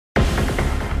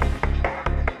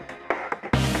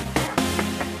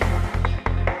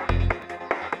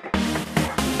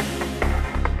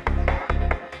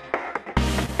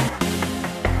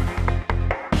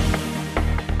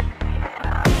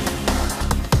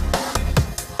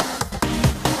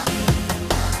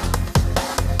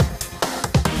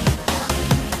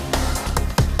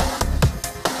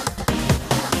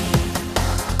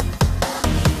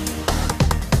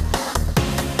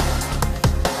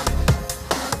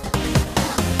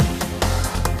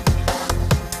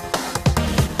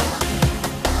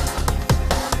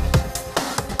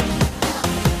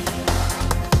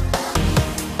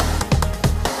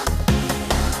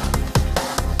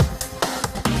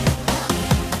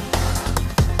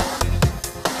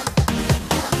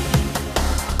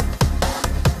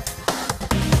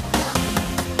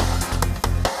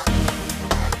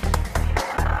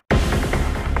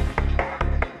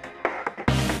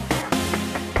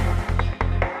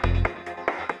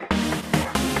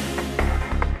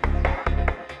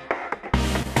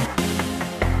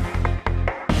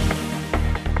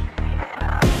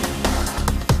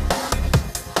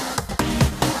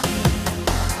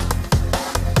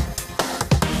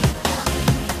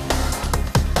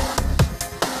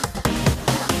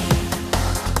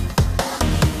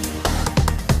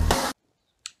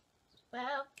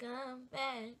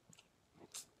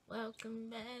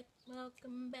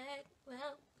Welcome back.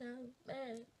 Welcome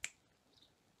back.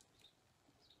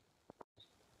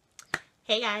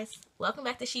 Hey guys, welcome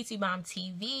back to She Bomb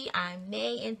TV. I'm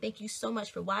Nay and thank you so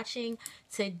much for watching.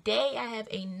 Today I have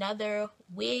another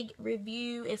wig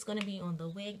review. It's going to be on the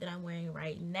wig that I'm wearing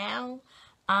right now.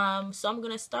 So I'm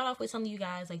going to start off with telling you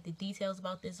guys like the details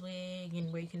about this wig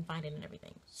and where you can find it and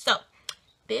everything. So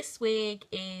this wig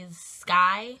is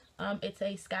Sky. It's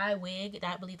a Sky wig.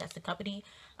 I believe that's the company.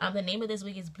 The name of this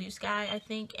wig is Blue Sky, I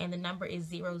think, and the number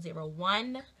is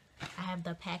 001. I have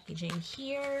the packaging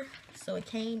here. So it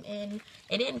came in.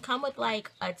 It didn't come with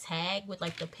like a tag with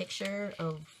like the picture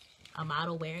of a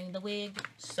model wearing the wig.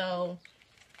 So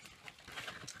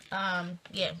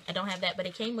yeah, I don't have that, but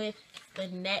it came with the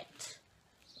net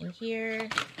in here,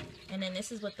 and then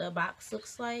this is what the box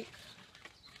looks like.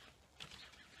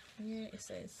 Here it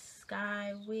says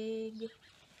Sky wig,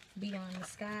 Beyond the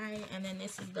Sky, and then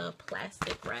this is the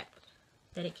plastic wrap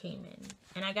that it came in.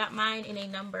 And I got mine in a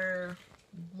number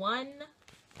 1,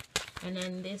 and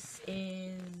then this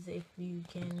is, if you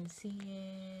can see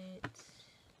it,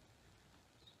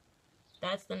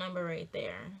 that's the number right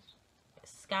there,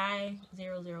 Sky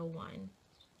 001,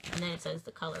 and then it says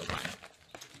the color 1.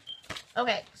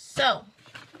 Okay, so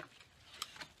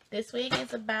this wig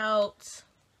is about,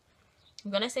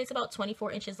 I'm gonna say it's about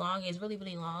 24 inches long. It's really,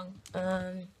 really long.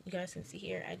 You guys can see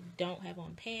here, I don't have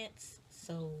on pants.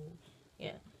 So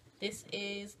yeah, this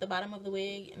is the bottom of the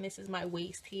wig, and this is my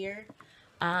waist here.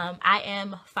 I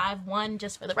am 5'1",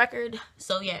 just for the record.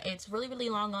 So yeah, it's really, really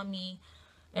long on me.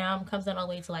 Comes down all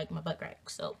the way to like my butt crack.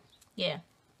 So yeah.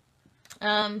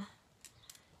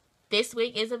 This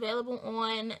wig is available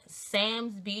on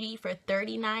Sam's Beauty for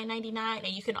 $39.99, and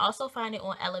you can also find it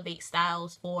on Elevate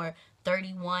Styles for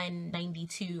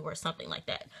 $31.92 or something like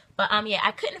that. But yeah,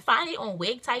 I couldn't find it on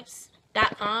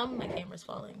wigtypes.com. My camera's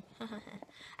falling.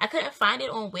 I couldn't find it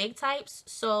on Wig Types,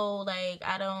 so like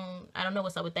I don't know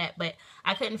what's up with that, but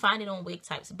I couldn't find it on Wig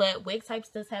Types. But Wig Types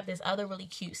does have this other really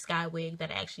cute Sky wig that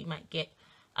I actually might get.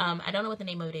 I don't know what the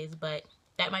name of it is, but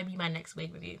that might be my next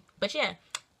wig review. But yeah.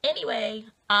 Anyway,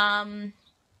 I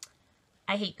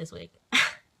hate this wig.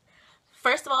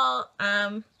 First of all,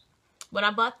 when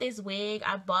I bought this wig,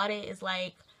 I bought it as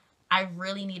like, I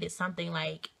really needed something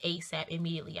like ASAP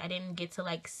immediately. I didn't get to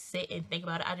like sit and think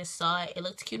about it. I just saw it. It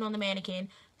looked cute on the mannequin,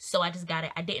 so I just got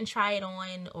it. I didn't try it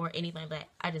on or anything like that.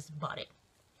 I just bought it.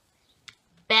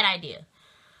 Bad idea.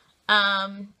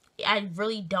 I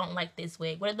really don't like this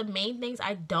wig. One of the main things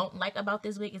I don't like about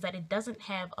this wig is that it doesn't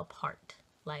have a part.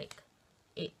 Like,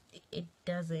 it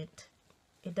doesn't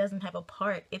have a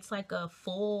part. It's like a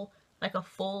full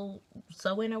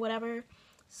sew-in or whatever.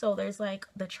 So there's like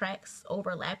the tracks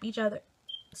overlap each other.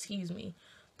 Excuse me.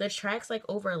 The tracks like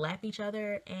overlap each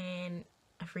other, and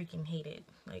I freaking hate it.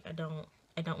 Like I don't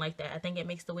like that. I think it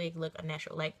makes the wig look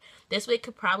unnatural. Like this wig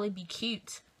could probably be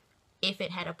cute if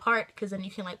it had a part, because then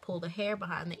you can like pull the hair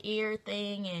behind the ear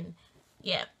thing, and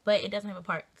yeah, but it doesn't have a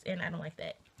part, and I don't like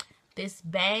that. This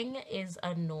bang is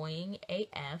annoying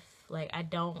AF. Like I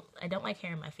don't like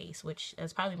hair in my face, which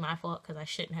is probably my fault because I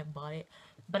shouldn't have bought it.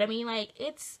 But I mean, like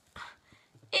it's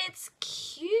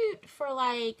cute for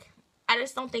like, I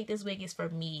just don't think this wig is for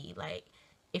me. Like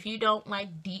if you don't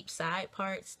like deep side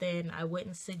parts, then I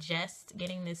wouldn't suggest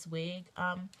getting this wig.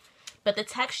 But the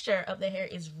texture of the hair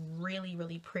is really,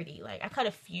 really pretty. Like I cut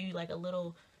a few, like a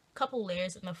couple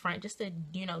layers in the front just to,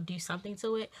 you know, do something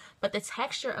to it. But the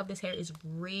texture of this hair is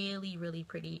really, really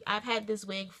pretty. I've had this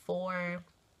wig for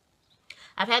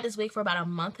about a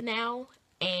month now,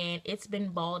 and it's been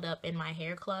balled up in my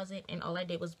hair closet, and all I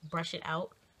did was brush it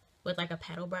out with like a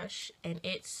paddle brush, and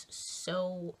it's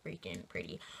so freaking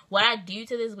pretty. What I do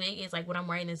to this wig is like when I'm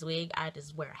wearing this wig, I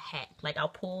just wear a hat. Like I'll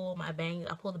pull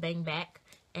the bang back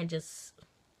and just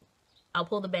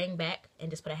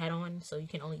put a hat on so you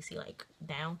can only see like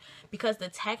down, because the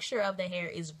texture of the hair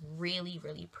is really,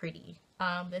 really pretty.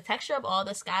 The texture of all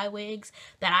the Sky wigs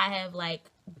that I have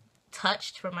like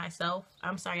touched for myself,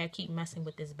 I'm sorry I keep messing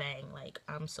with this bang, like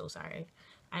I'm so sorry,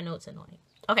 I know it's annoying.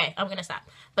 Okay, I'm gonna stop.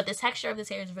 But the texture of this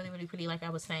hair is really, really pretty, like I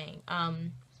was saying.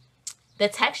 The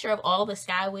texture of all the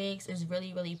Sky wigs is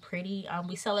really, really pretty.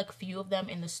 We sell like a few of them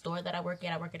in the store that I work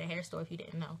at. I work at a hair store, if you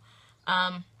didn't know.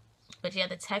 But yeah,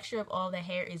 the texture of all the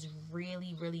hair is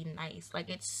really, really nice. Like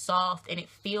it's soft and it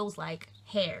feels like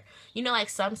hair. You know, like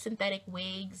some synthetic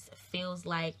wigs feels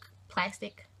like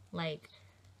plastic. Like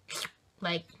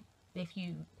if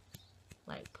you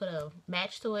like put a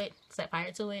match to it, set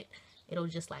fire to it, it'll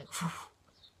just like,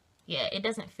 yeah, it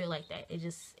doesn't feel like that.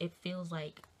 It feels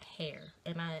like hair,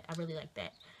 and I really like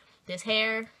that. This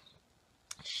hair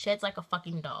sheds like a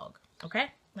fucking dog. Okay,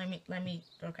 let me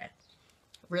okay.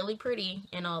 really pretty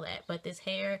and all that, but this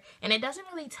hair, and it doesn't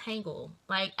really tangle.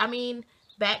 Like, I mean,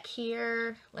 back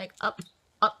here, like up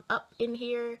in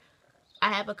here,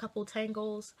 I have a couple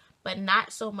tangles, but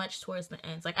not so much towards the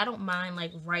ends. Like, I don't mind,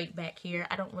 like, right back here.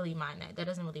 I don't really mind that. That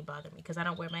doesn't really bother me because I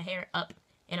don't wear my hair up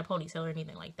in a ponytail or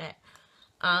anything like that.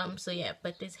 So yeah,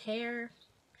 but this hair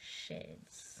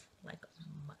sheds like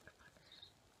a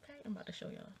motherfucker. Okay, I'm about to show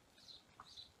y'all.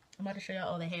 I'm about to show y'all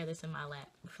all the hair that's in my lap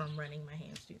from running my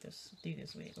hands through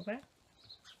this wig, okay?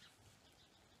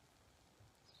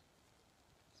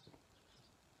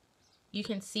 You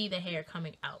can see the hair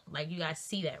coming out. Like, you guys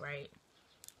see that, right?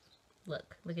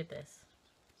 Look at this.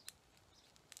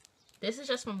 This is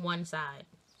just from one side.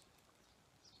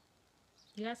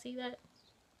 You guys see that?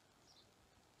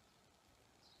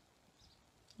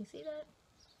 You see that?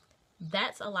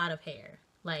 That's a lot of hair.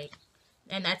 Like,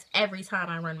 and that's every time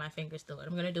I run my fingers through it.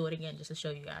 I'm gonna do it again just to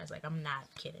show you guys. Like, I'm not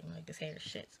kidding. Like, this hair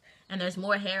shits. And there's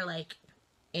more hair, like,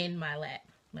 in my lap.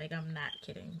 Like, I'm not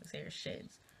kidding. This hair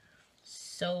shits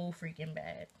so freaking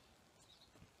bad.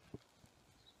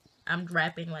 I'm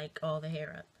wrapping, like, all the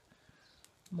hair up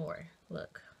more.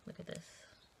 Look at this.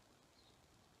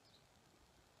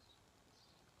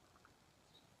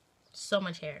 So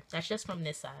much hair. That's just from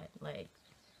this side. Like,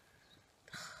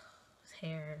 this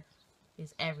hair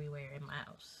is everywhere in my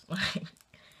house. Like,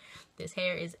 this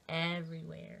hair is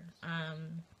everywhere.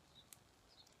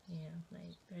 Yeah,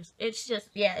 like, it's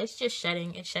just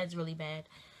shedding. It sheds really bad.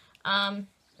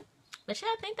 But yeah,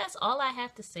 I think that's all I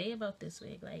have to say about this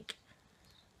wig. Like,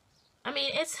 I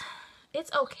mean, it's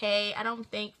okay. I don't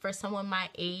think for someone my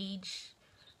age,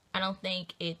 I don't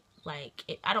think it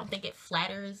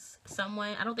flatters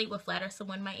someone. I don't think it would flatter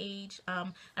someone my age.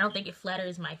 I don't think it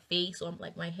flatters my face or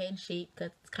like my head shape,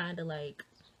 because it's kind of like,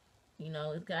 you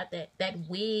know, it's got that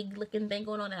wig looking thing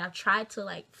going on, and I've tried to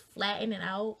like flatten it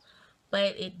out,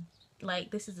 but it, like,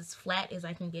 this is as flat as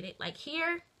I can get it. Like,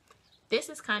 here, this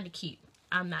is kind of cute.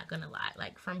 I'm not gonna lie.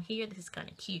 Like, from here, this is kind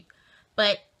of cute.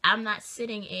 But I'm not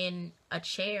sitting in a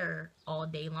chair all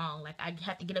day long. Like, I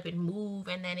have to get up and move,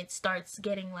 and then it starts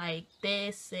getting like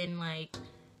this, and like,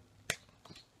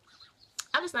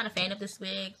 I'm just not a fan of this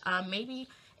wig. Maybe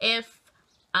if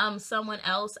someone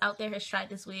else out there has tried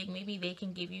this wig, maybe they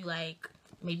can give you like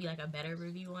a better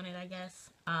review on it, I guess.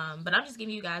 But I'm just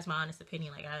giving you guys my honest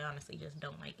opinion. Like, I honestly just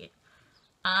don't like it.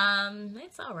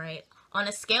 It's alright. On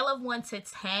a scale of 1 to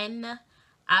 10,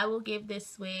 I will give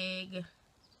this wig,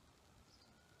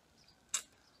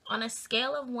 on a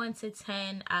scale of 1 to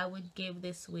 10, I would give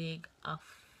this wig a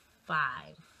 5.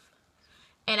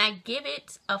 And I give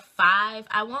it a 5.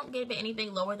 I won't give it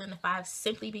anything lower than a 5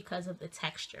 simply because of the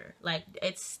texture. Like,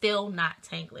 it's still not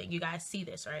tangling. You guys see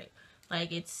this, right?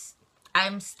 Like,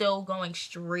 I'm still going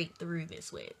straight through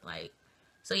this wig. Like,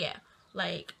 so yeah,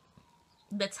 like,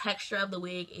 the texture of the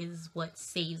wig is what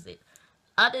saves it.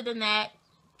 Other than that,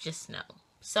 just no.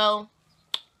 So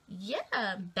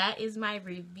yeah, that is my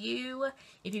review.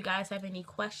 If you guys have any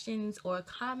questions or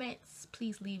comments,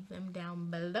 please leave them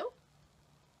down below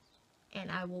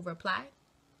and I will reply.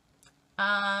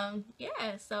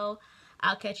 Yeah, so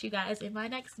I'll catch you guys in my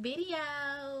next video.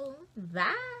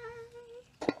 Bye.